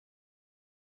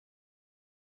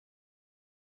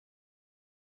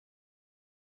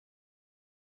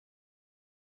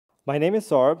My name is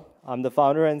Saurabh. I'm the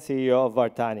founder and CEO of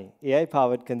Vaartani,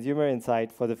 AI-powered consumer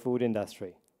insight for the food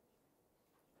industry.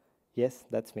 Yes,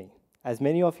 that's me. As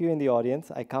many of you in the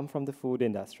audience, I come from the food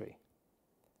industry.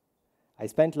 I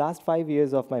spent last 5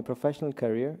 years of my professional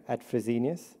career at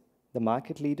Fresenius, the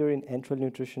market leader in enteral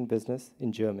nutrition business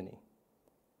in Germany.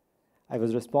 I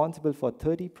was responsible for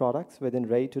 30 products within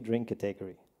ready-to-drink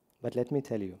category. But let me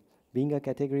tell you, being a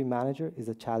category manager is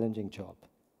a challenging job.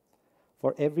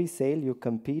 For every sale, you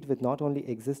compete with not only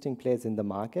existing players in the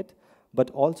market, but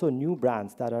also new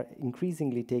brands that are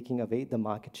increasingly taking away the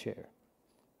market share.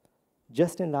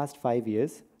 Just in the last 5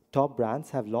 years, top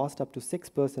brands have lost up to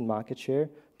 6% market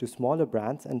share to smaller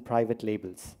brands and private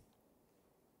labels.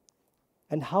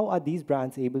 And how are these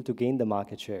brands able to gain the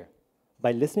market share?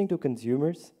 By listening to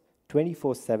consumers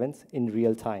 24/7 in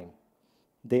real time.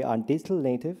 They are digital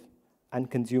native and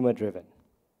consumer driven.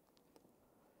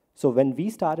 So when we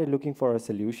started looking for a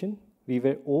solution, we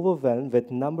were overwhelmed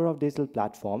with a number of digital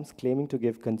platforms claiming to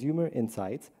give consumer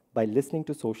insights by listening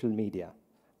to social media,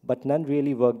 but none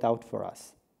really worked out for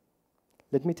us.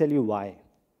 Let me tell you why.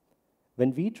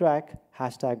 When we track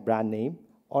hashtag brand name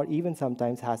or even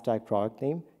sometimes hashtag product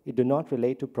name, it do not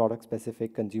relate to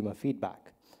product-specific consumer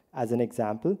feedback. As an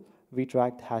example, we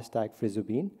tracked hashtag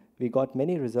Frizubin. We got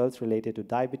many results related to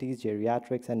diabetes,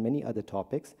 geriatrics, and many other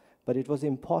topics, but it was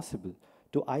impossible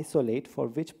to isolate for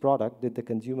which product did the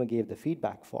consumer give the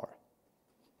feedback for.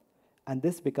 And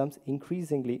this becomes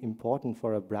increasingly important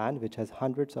for a brand which has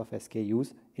hundreds of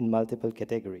SKUs in multiple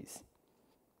categories.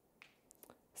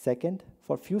 Second,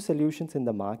 for few solutions in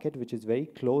the market which is very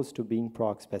close to being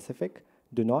product specific,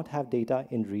 do not have data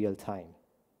in real time.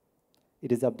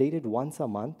 It is updated once a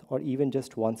month or even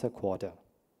just once a quarter.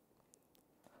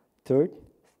 Third,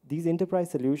 these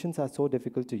enterprise solutions are so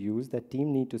difficult to use that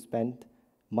team need to spend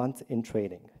months in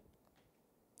training.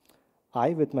 I,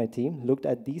 with my team, looked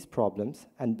at these problems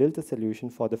and built a solution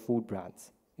for the food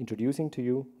brands, introducing to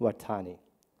you Vaartani.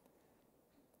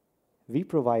 We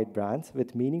provide brands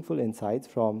with meaningful insights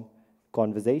from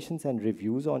conversations and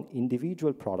reviews on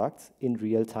individual products in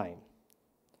real time.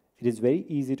 It is very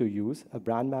easy to use. A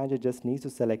brand manager just needs to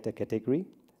select a category,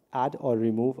 add or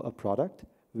remove a product.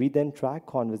 We then track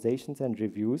conversations and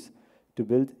reviews to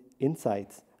build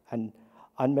insights and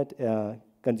unmet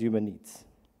consumer needs.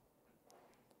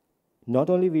 Not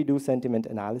only we do sentiment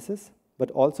analysis, but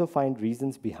also find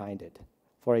reasons behind it.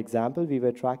 For example, we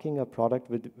were tracking a product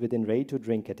within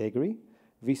ready-to-drink category.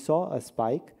 We saw a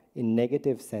spike in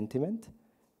negative sentiment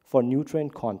for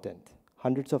nutrient content.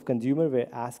 Hundreds of consumers were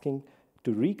asking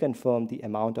to reconfirm the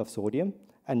amount of sodium,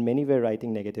 and many were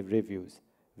writing negative reviews.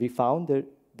 We found that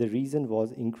the reason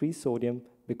was increased sodium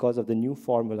because of the new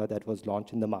formula that was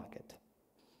launched in the market.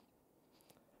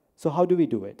 So how do we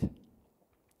do it?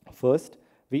 First,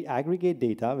 we aggregate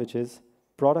data which is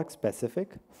product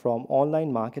specific from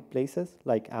online marketplaces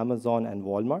like Amazon and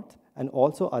Walmart, and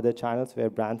also other channels where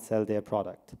brands sell their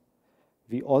product.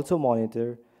 We also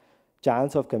monitor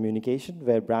channels of communication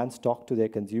where brands talk to their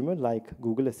consumer like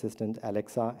Google Assistant,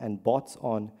 Alexa, and bots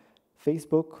on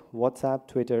Facebook, WhatsApp,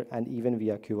 Twitter, and even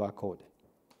via QR code.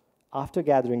 After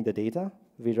gathering the data,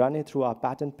 we run it through our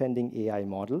patent-pending AI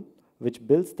model, which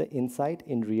builds the insight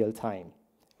in real time.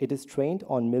 It is trained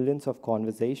on millions of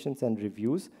conversations and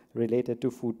reviews related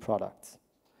to food products.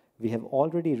 We have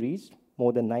already reached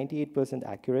more than 98%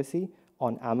 accuracy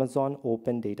on Amazon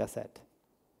Open Dataset.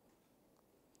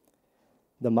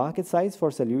 The market size for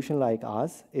a solution like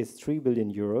ours is 3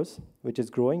 billion euros, which is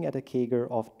growing at a CAGR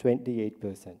of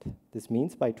 28%. This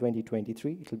means by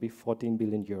 2023, it will be 14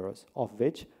 billion euros, of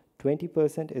which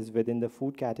 20% is within the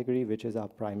food category, which is our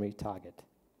primary target.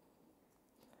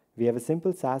 We have a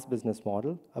simple SaaS business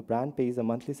model. A brand pays a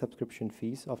monthly subscription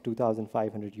fees of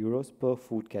 2,500 euros per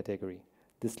food category.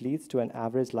 This leads to an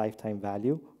average lifetime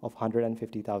value of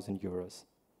 150,000 euros.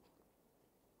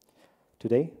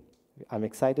 Today, I'm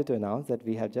excited to announce that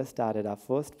we have just started our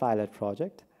first pilot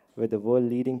project with the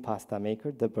world-leading pasta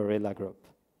maker, the Barilla Group.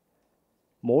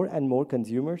 More and more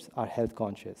consumers are health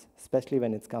conscious, especially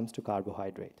when it comes to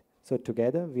carbohydrate. So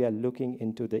together, we are looking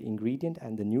into the ingredient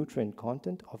and the nutrient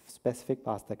content of specific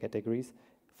pasta categories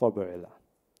for Barilla.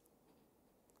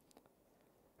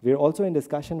 We are also in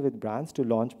discussion with brands to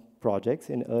launch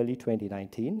projects in early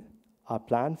 2019. Our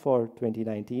plan for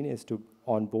 2019 is to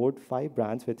onboard 5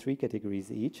 brands with 3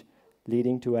 categories each,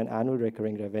 leading to an annual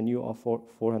recurring revenue of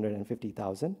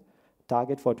 450,000.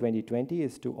 Target for 2020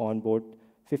 is to onboard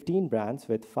 15 brands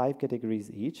with 5 categories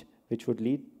each, which would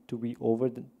lead to be over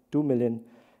 2 million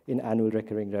in annual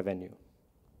recurring revenue.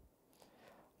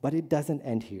 But it doesn't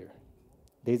end here.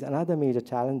 There's another major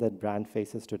challenge that brand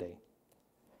faces today.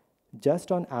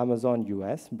 Just on Amazon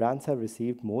US, brands have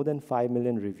received more than 5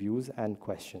 million reviews and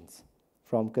questions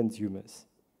from consumers.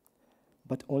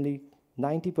 But only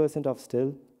 90% of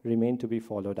still remain to be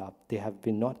followed up. They have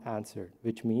been not answered,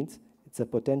 which means it's a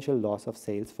potential loss of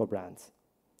sales for brands.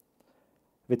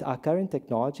 With our current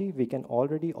technology, we can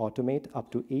already automate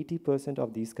up to 80%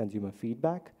 of these consumer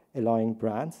feedback, allowing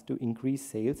brands to increase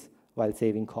sales while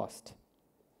saving cost.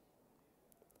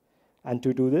 And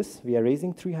to do this, we are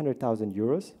raising 300,000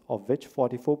 euros, of which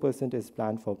 44% is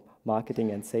planned for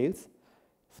marketing and sales,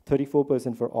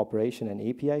 34% for operation and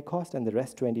API cost, and the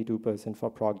rest 22% for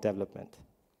product development.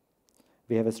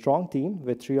 We have a strong team,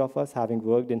 with 3 of us having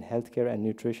worked in healthcare and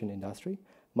nutrition industry,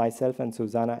 myself and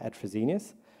Susanna at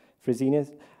Fresenius.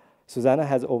 Susanna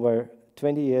has over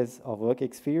 20 years of work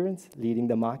experience leading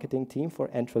the marketing team for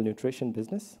enteral nutrition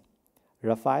business.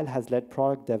 Rafael has led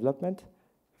product development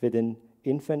within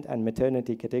infant and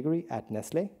maternity category at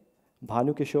Nestle.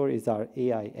 Bhanu Kishore is our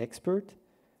AI expert.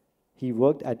 He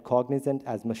worked at Cognizant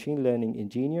as machine learning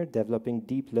engineer developing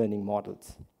deep learning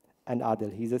models. And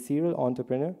Adil, he's a serial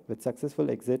entrepreneur with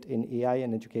successful exit in AI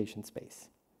and education space.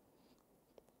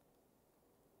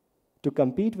 To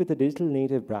compete with the digital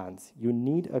native brands, you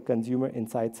need a consumer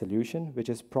insight solution which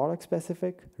is product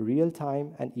specific, real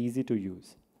time, and easy to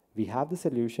use. We have the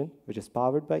solution which is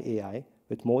powered by AI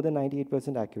with more than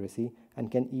 98% accuracy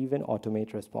and can even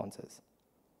automate responses.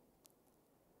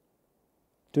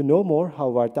 To know more how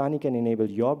Vaartani can enable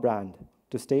your brand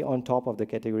to stay on top of the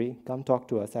category, come talk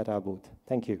to us at our booth.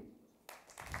 Thank you.